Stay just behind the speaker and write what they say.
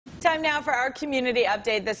Time now for our community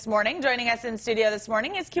update this morning. Joining us in studio this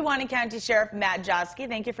morning is Kewaunee County Sheriff Matt Joski.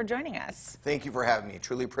 Thank you for joining us. Thank you for having me.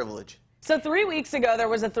 Truly a privilege. So 3 weeks ago, there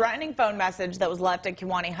was a threatening phone message that was left at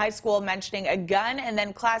Kewaunee High School mentioning a gun, and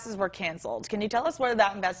then classes were canceled. Can you tell us where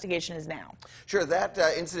that investigation is now? Sure. That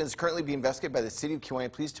incident is currently being investigated by the City of Kewaunee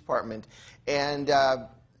Police Department, and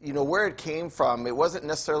you know, where it came from, it wasn't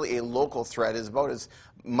necessarily a local threat, is about as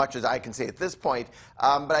much as I can say at this point.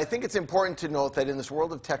 But I think it's important to note that in this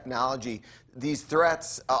world of technology, these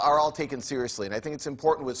threats are all taken seriously. And I think it's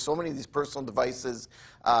important with so many of these personal devices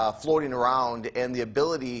floating around and the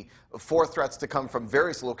ability for threats to come from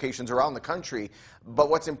various locations around the country. But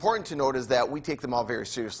what's important to note is that we take them all very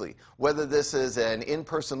seriously. Whether this is an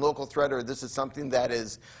in-person local threat or this is something that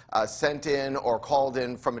is sent in or called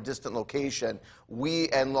in from a distant location, we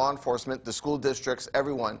and law enforcement, the school districts,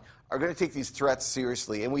 everyone, are going to take these threats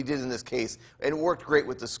seriously, and we did in this case, and it worked great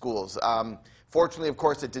with the schools. Fortunately, of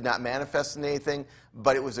course, it did not manifest in anything,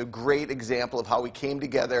 but it was a great example of how we came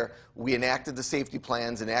together, we enacted the safety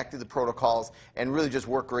plans, enacted the protocols, and really just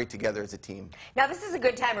worked great together as a team. Now, this is a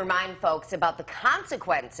good time to remind folks about the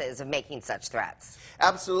consequences of making such threats.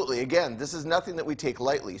 Absolutely. Again, this is nothing that we take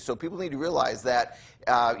lightly, so people need to realize that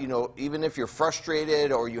you know, even if you're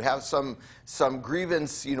frustrated or you have some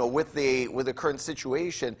grievance, you know, with the current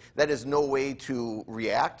situation, that is no way to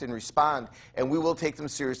react and respond, and we will take them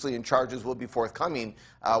seriously, and charges will be forthcoming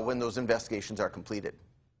when those investigations are completed.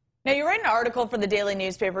 Now, you wrote an article for the Daily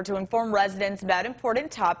newspaper to inform residents about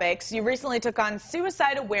important topics. You recently took on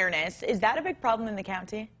suicide awareness. Is that a big problem in the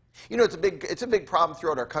county? You know, it's a big problem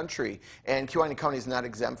throughout our country, and Kewaunee County is not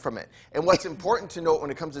exempt from it. And what's important to note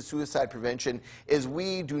when it comes to suicide prevention is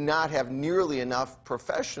we do not have nearly enough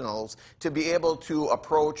professionals to be able to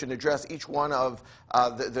approach and address each one of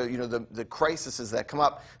the crises that come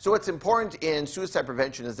up. So what's important in suicide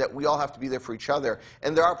prevention is that we all have to be there for each other,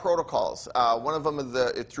 and there are protocols. One of them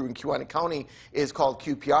through in Kewaunee County is called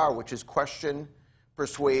QPR, which is question,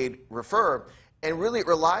 persuade, refer. And really, it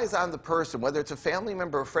relies on the person, whether it's a family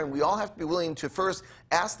member or friend. We all have to be willing to first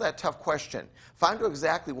ask that tough question, find out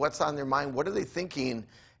exactly what's on their mind, what are they thinking,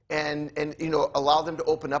 and you know, allow them to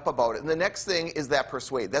open up about it. And the next thing is that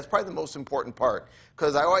persuade. That's probably the most important part,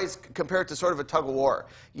 because I always compare it to sort of a tug of war.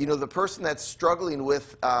 You know, the person that's struggling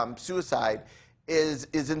with suicide is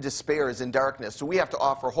in despair, is in darkness. So we have to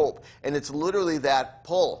offer hope, and it's literally that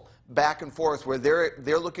pull back and forth where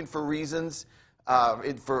they're looking for reasons.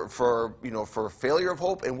 For failure of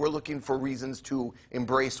hope, and we're looking for reasons to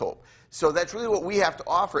embrace hope. So that's really what we have to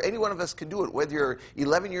offer. Any one of us can do it. Whether you're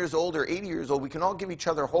 11 years old or 80 years old, we can all give each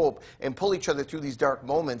other hope and pull each other through these dark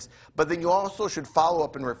moments. But then you also should follow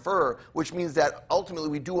up and refer, which means that ultimately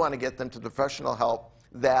we do want to get them to professional help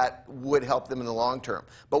that would help them in the long term.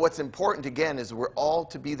 But what's important, again, is we're all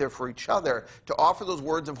to be there for each other, to offer those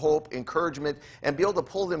words of hope, encouragement, and be able to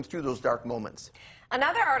pull them through those dark moments.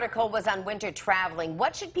 Another article was on winter traveling.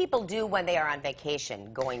 What should people do when they are on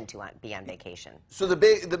vacation, going to be on vacation? So the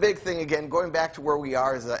big thing, again, going back to where we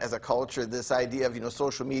are as a culture, this idea of, you know,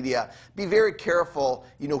 social media, be very careful,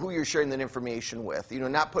 you know, who you're sharing that information with. You know,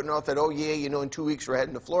 not putting out that, oh yeah, you know, in 2 weeks we're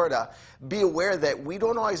heading to Florida. Be aware that we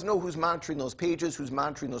don't always know who's monitoring those pages, who's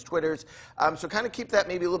monitoring those Twitters. So kind of keep that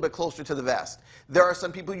maybe a little bit closer to the vest. There are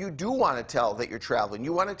some people you do want to tell that you're traveling.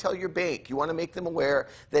 You want to tell your bank. You want to make them aware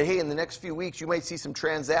that, hey, in the next few weeks you might see some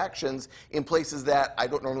transactions in places that I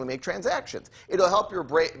don't normally make transactions. It'll help your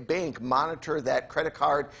bank monitor that credit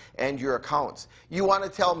card and your accounts. You want to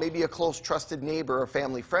tell maybe a close trusted neighbor or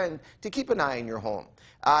family friend to keep an eye on your home.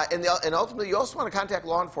 And ultimately, you also want to contact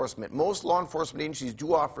law enforcement. Most law enforcement agencies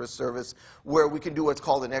do offer a service where we can do what's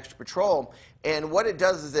called an extra patrol. And what it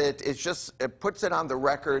does is it puts it on the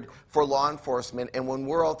record for law enforcement. And when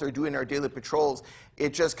we're out there doing our daily patrols,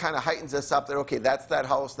 it just kind of heightens us up that, okay, that's that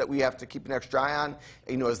house that we have to keep an extra eye on.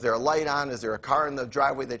 You know, is there a light on? Is there a car in the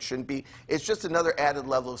driveway that shouldn't be? It's just another added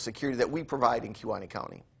level of security that we provide in Kewaunee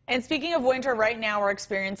County. And speaking of winter, right now we're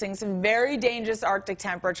experiencing some very dangerous Arctic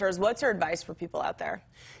temperatures. What's your advice for people out there?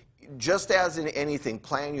 Just as in anything,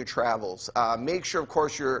 plan your travels. Make sure, of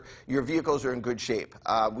course, your vehicles are in good shape.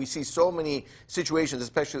 We see so many situations,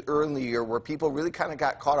 especially early in the year, where people really kind of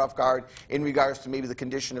got caught off guard in regards to maybe the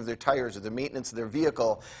condition of their tires or the maintenance of their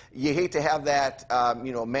vehicle. You hate to have that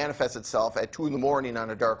manifest itself at 2 in the morning on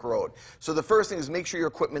a dark road. So the first thing is make sure your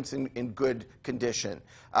equipment's in good condition.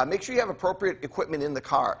 Make sure you have appropriate equipment in the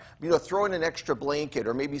car. Throw in an extra blanket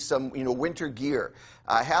or maybe some, winter gear.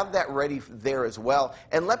 Have that ready there as well.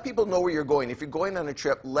 And let people know where you're going. If you're going on a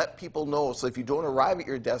trip, let people know. So if you don't arrive at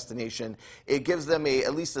your destination, it gives them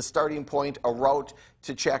at least a starting point, a route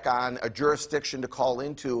to check on, a jurisdiction to call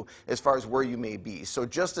into as far as where you may be. So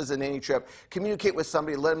just as in any trip, communicate with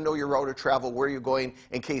somebody, let them know your route of travel, where you're going,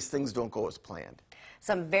 in case things don't go as planned.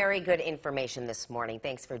 Some very good information this morning.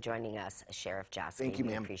 Thanks for joining us, Sheriff Joski. Thank you,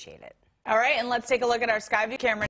 ma'am. We appreciate it. All right, and let's take a look at our Skyview camera.